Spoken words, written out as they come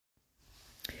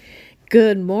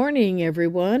Good morning,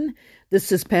 everyone.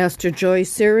 This is Pastor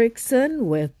Joyce Erickson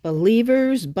with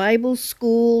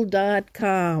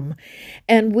BelieversBibleSchool.com,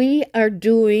 and we are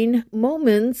doing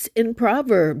Moments in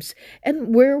Proverbs,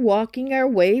 and we're walking our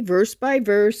way verse by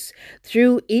verse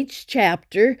through each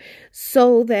chapter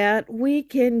so that we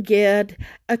can get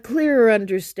a clearer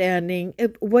understanding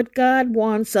of what God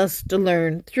wants us to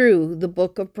learn through the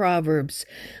book of Proverbs.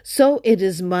 So it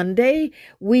is Monday.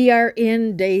 We are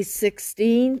in day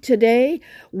 16 today.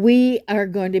 We are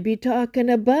going to be talking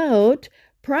about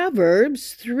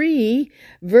Proverbs 3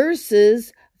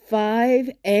 verses 5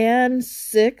 and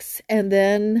 6, and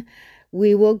then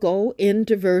we will go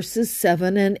into verses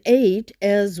 7 and 8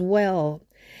 as well.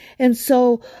 And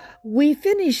so we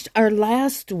finished our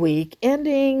last week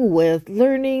ending with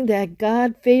learning that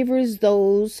God favors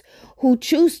those who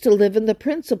choose to live in the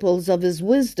principles of his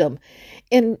wisdom.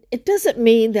 And it doesn't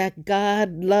mean that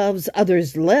God loves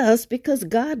others less, because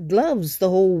God loves the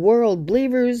whole world,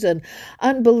 believers and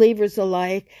unbelievers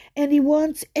alike, and he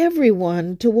wants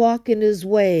everyone to walk in his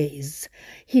ways.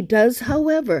 He does,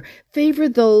 however, favor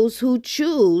those who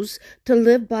choose to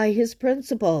live by his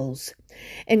principles.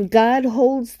 And God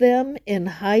holds them in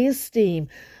high esteem,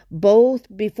 both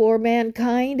before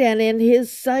mankind and in his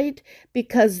sight,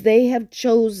 because they have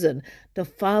chosen to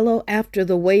follow after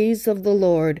the ways of the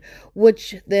Lord,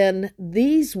 which then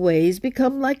these ways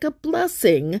become like a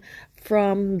blessing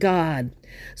from God.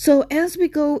 So as we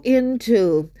go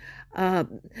into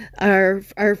our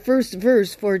first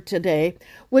verse for today,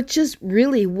 which is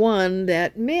really one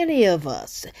that many of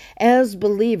us as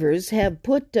believers have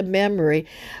put to memory,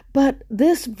 but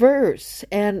this verse,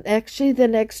 and actually the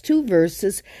next two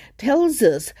verses, tells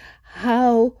us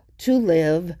how to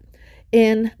live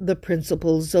in the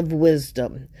principles of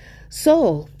wisdom.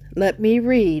 So let me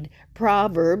read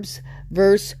Proverbs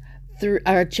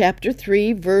chapter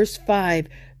 3 verse 5.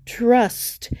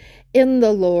 Trust in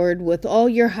the Lord with all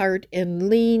your heart and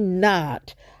lean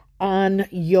not on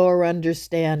your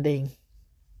understanding.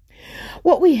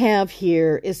 What we have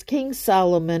here is King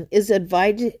Solomon is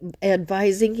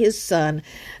advising his son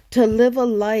to live a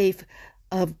life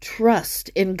of trust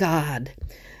in God.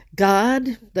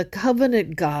 God, the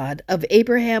covenant God of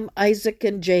Abraham, Isaac,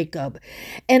 and Jacob.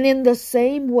 And in the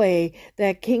same way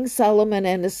that King Solomon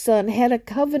and his son had a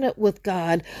covenant with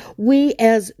God, we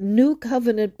as new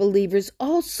covenant believers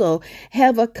also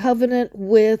have a covenant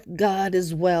with God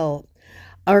as well.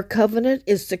 Our covenant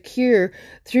is secure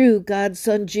through God's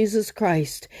Son, Jesus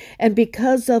Christ, and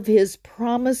because of his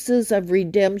promises of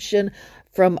redemption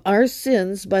from our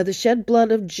sins by the shed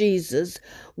blood of Jesus,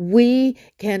 we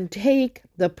can take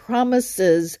the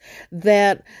promises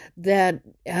that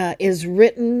is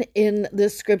written in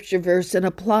this scripture verse and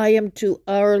apply them to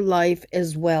our life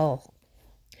as well.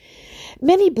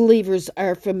 Many believers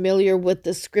are familiar with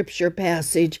the scripture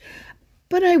passage,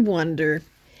 but I wonder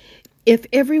if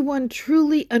everyone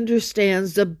truly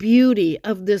understands the beauty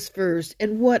of this verse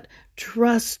and what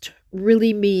trust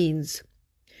really means.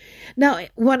 Now,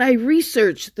 when I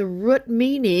researched the root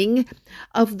meaning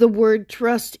of the word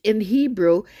trust in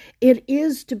Hebrew, it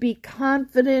is to be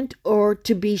confident or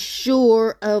to be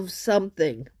sure of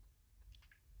something.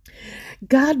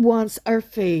 God wants our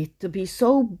faith to be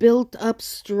so built up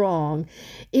strong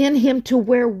in him to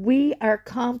where we are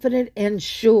confident and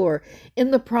sure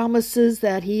in the promises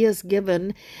that he has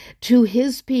given to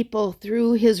his people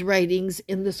through his writings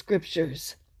in the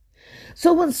scriptures.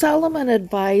 So when Solomon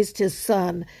advised his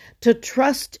son to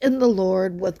trust in the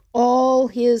Lord with all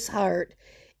his heart,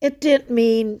 it didn't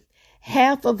mean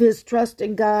half of his trust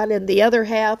in God and the other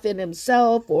half in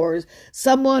himself or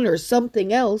someone or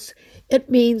something else. It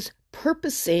means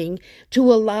purposing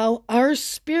to allow our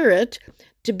spirit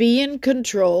to be in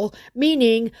control,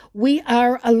 meaning we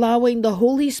are allowing the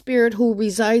Holy Spirit who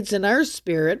resides in our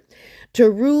spirit to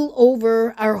rule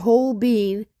over our whole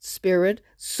being, spirit,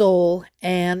 soul,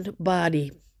 and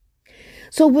body.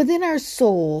 So within our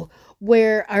soul,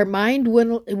 where our mind,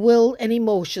 will, and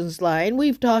emotions lie, and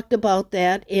we've talked about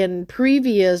that in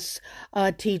previous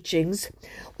teachings,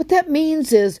 what that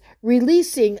means is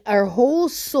releasing our whole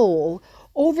soul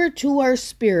over to our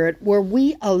spirit, where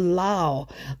we allow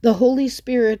the Holy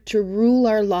Spirit to rule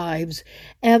our lives,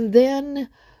 and then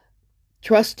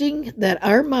trusting that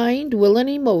our mind, will, and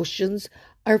emotions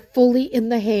are fully in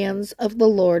the hands of the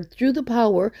Lord through the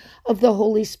power of the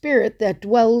Holy Spirit that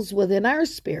dwells within our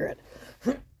spirit.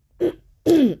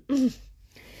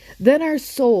 Then our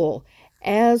soul,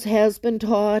 as has been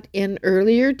taught in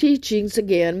earlier teachings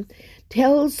again,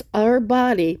 tells our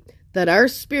body that our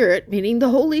spirit, meaning the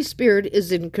Holy Spirit,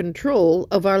 is in control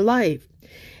of our life.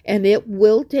 And it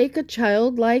will take a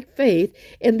childlike faith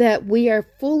in that we are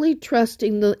fully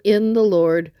trusting in the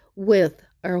Lord with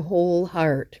our whole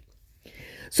heart.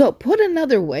 So put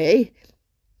another way,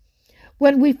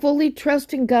 when we fully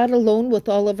trust in God alone with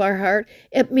all of our heart,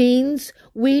 it means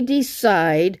we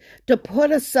decide to put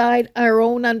aside our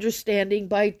own understanding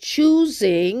by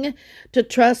choosing to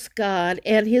trust God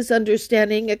and His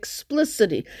understanding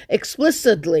explicitly,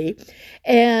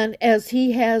 and as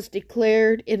He has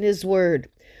declared in His Word.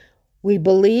 We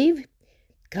believe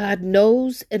God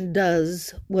knows and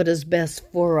does what is best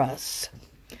for us.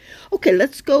 Okay,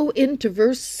 let's go into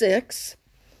verse 6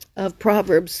 of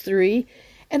Proverbs 3.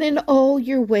 And in all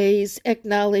your ways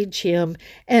acknowledge Him,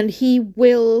 and He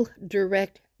will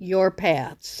direct your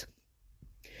paths.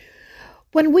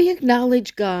 When we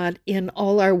acknowledge God in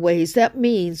all our ways, that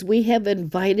means we have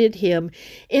invited Him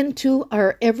into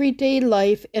our everyday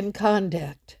life and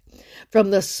conduct.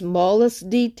 From the smallest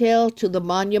detail to the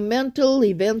monumental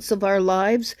events of our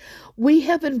lives, we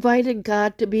have invited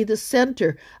God to be the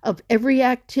center of every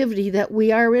activity that we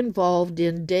are involved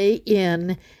in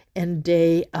and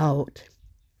day out.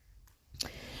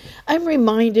 I'm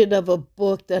reminded of a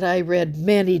book that I read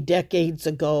many decades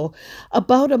ago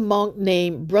about a monk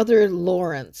named Brother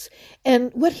Lawrence.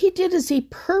 And what he did is he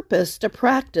purposed to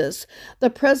practice the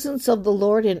presence of the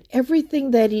Lord in everything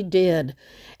that he did.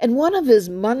 And one of his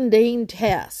mundane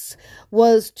tasks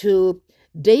was to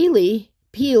daily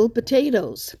peel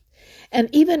potatoes. And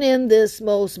even in this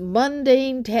most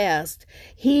mundane task,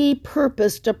 he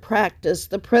purposed to practice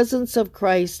the presence of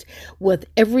Christ with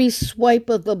every swipe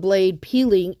of the blade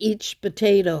peeling each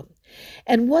potato.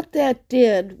 And what that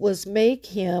did was make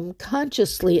him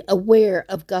consciously aware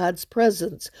of God's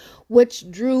presence,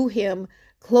 which drew him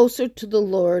closer to the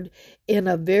Lord in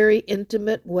a very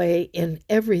intimate way in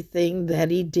everything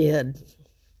that he did.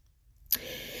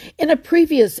 In a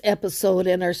previous episode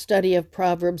in our study of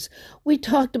Proverbs, we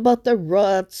talked about the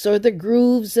ruts or the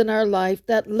grooves in our life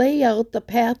that lay out the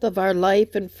path of our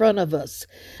life in front of us.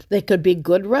 They could be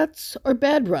good ruts or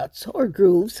bad ruts or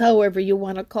grooves, however you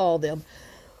want to call them.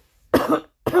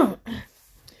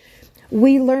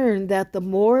 We learn that the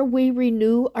more we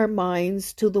renew our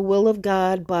minds to the will of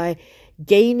God by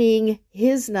gaining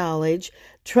His knowledge,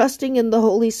 trusting in the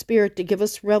Holy Spirit to give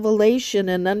us revelation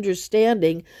and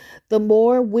understanding, the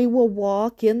more we will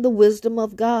walk in the wisdom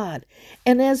of God.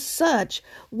 And as such,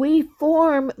 we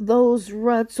form those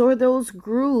ruts or those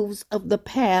grooves of the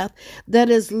path that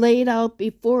is laid out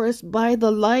before us by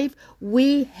the life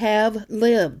we have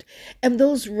lived. And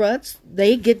those ruts,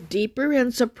 they get deeper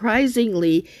and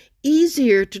surprisingly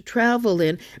easier to travel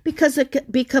in because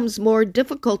it becomes more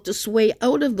difficult to sway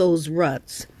out of those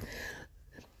ruts.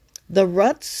 The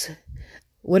ruts,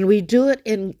 when we do it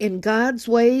in God's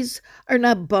ways, are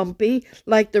not bumpy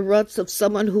like the ruts of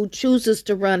someone who chooses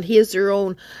to run his or her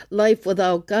own life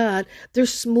without God. They're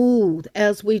smooth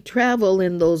as we travel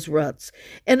in those ruts,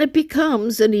 and it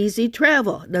becomes an easy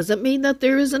travel. Doesn't mean that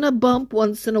there isn't a bump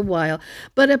once in a while,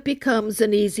 but it becomes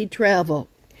an easy travel.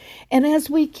 And as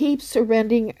we keep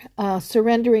surrendering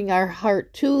our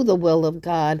heart to the will of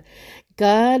God,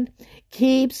 God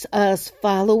keeps us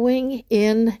following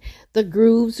in the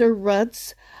grooves or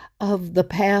ruts of the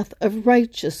path of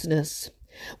righteousness.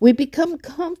 We become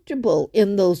comfortable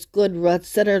in those good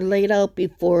ruts that are laid out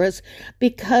before us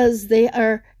because they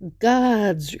are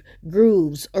God's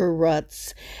grooves or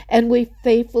ruts, and we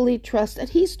faithfully trust that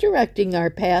He's directing our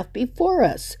path before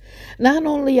us. Not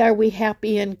only are we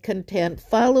happy and content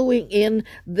following in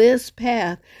this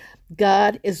path,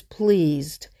 God is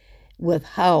pleased with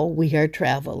how we are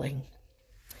traveling.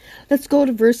 Let's go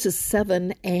to verses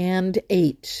 7 and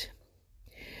 8.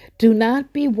 Do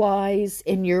not be wise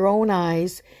in your own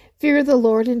eyes. Fear the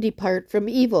Lord and depart from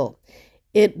evil.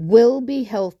 It will be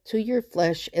health to your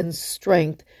flesh and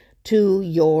strength to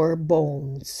your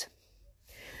bones.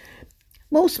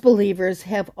 Most believers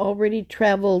have already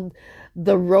traveled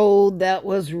the road that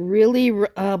was really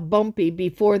bumpy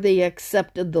before they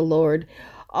accepted the Lord,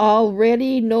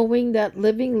 already knowing that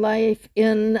living life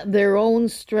in their own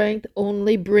strength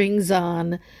only brings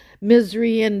on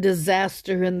misery and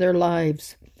disaster in their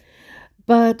lives.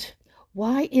 But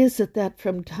why is it that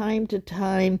from time to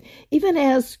time, even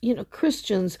as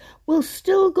Christians, we'll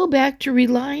still go back to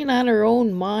relying on our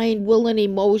own mind, will, and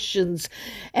emotions,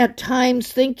 at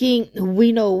times thinking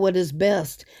we know what is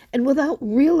best, and without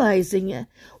realizing it,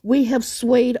 we have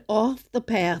swayed off the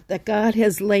path that God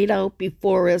has laid out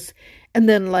before us, and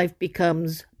then life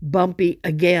becomes bumpy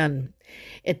again.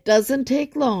 It doesn't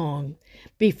take long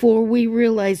before we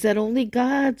realize that only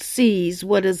God sees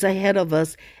what is ahead of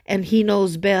us, and He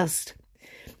knows best.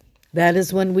 That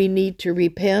is when we need to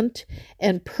repent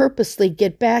and purposely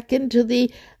get back into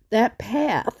that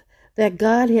path that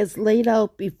God has laid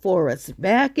out before us,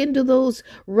 back into those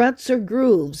ruts or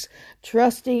grooves,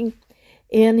 trusting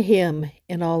in Him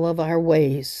in all of our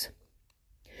ways.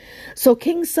 So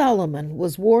King Solomon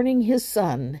was warning his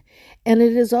son, and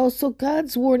it is also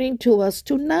God's warning to us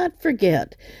to not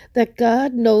forget that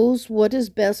God knows what is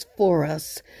best for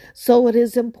us. So it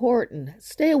is important,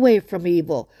 stay away from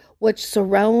evil, which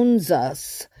surrounds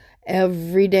us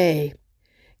every day.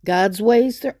 God's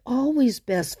ways, they're always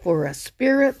best for us,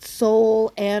 spirit,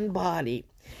 soul, and body.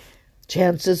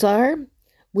 Chances are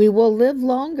we will live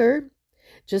longer.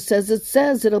 Just as it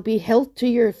says, it'll be health to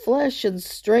your flesh and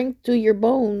strength to your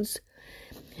bones.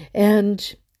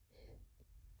 And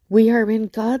we are in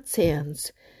God's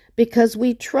hands because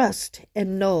we trust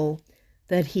and know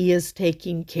that He is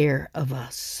taking care of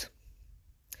us.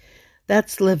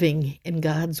 That's living in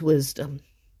God's wisdom.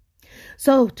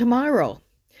 So tomorrow,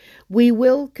 we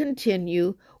will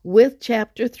continue with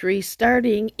chapter 3,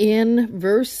 starting in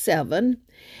verse 7.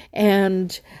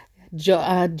 And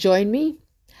join me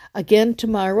again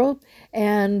tomorrow,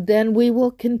 and then we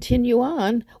will continue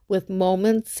on with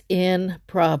Moments in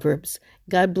Proverbs.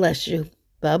 God bless you.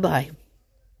 Bye-bye.